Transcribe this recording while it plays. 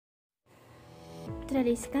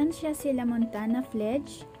Traliscantia silamontana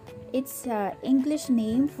fledge. Its English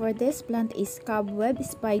name for this plant is Cobweb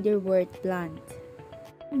Spiderwort plant.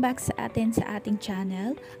 Back sa ating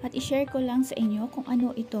channel at i-share ko lang sa inyo kung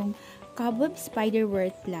ano itong Cobweb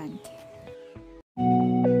Spiderwort plant.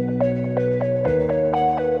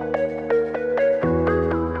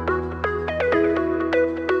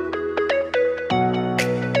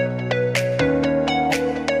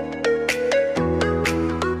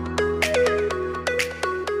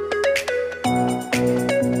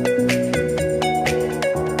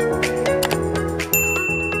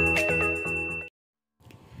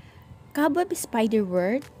 Cobweb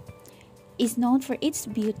Spiderwort is known for its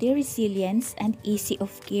beauty, resilience, and ease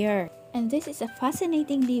of care. And this is a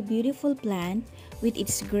fascinatingly beautiful plant with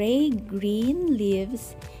its gray-green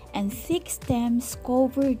leaves and thick stems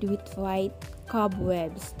covered with white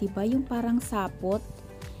cobwebs. Diba yung parang sapot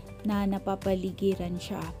na napapaligiran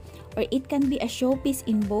siya? Or it can be a showpiece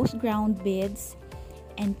in both ground beds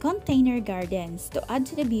and container gardens. To add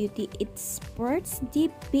to the beauty, it sports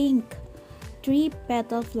deep pink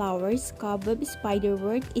three-petal flowers. Cobweb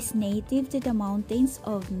Spiderwort is native to the mountains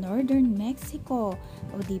of northern Mexico.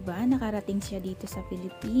 O diba, nakarating siya dito sa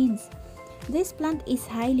Philippines. This plant is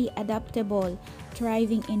highly adaptable,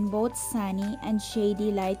 thriving in both sunny and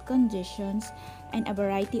shady light conditions and a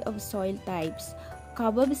variety of soil types.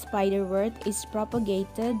 Cobweb Spiderwort is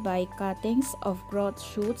propagated by cuttings of growth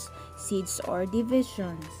shoots, seeds, or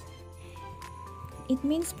divisions. It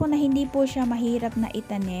means po na hindi po siya mahirap na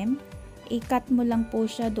itanim. I-cut mo lang po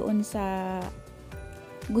siya doon sa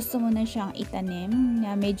gusto mo na siyang itanim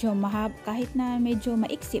na medyo mahab, kahit na medyo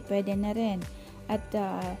maiksi pwede na rin. At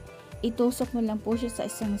itusok mo lang po siya sa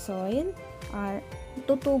isang soil or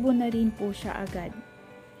tutubo na rin po siya agad.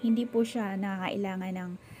 Hindi po siya nakakailangan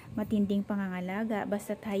ng matinding pangangalaga,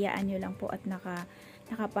 basta't hayaan nyo lang po at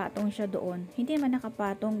nakapatong siya doon. Hindi man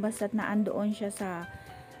nakapatong, basta't naandoon siya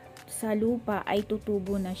sa lupa ay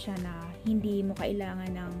tutubo na siya na hindi mo kailangan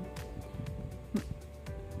ng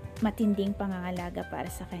matinding pangangalaga para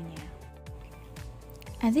sa kanya.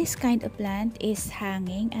 And this kind of plant is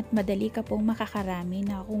hanging at madali ka pong makakarami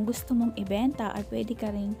na kung gusto mong ibenta ay pwede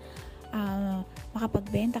ka rin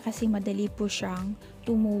makapagbenta kasi madali po siyang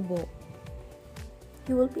tumubo.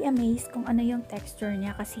 You will be amazed kung ano yung texture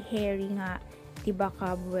niya kasi hairy nga, diba,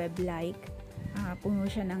 cobweb-like. Puno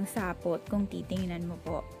siya ng sapot kung titingnan mo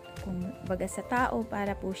po. Kung baga sa tao,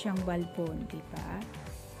 para po siyang balbon, diba?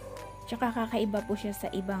 Tsaka kakaiba po siya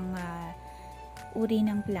sa ibang uri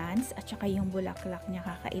ng plants at saka yung bulaklak niya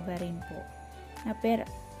kakaiba rin po. Pero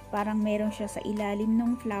parang meron siya sa ilalim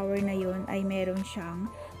ng flower na yun ay meron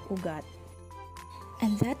siyang ugat.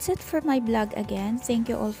 And that's it for my vlog again.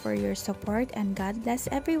 Thank you all for your support and God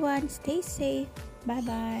bless everyone. Stay safe.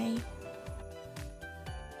 Bye-bye.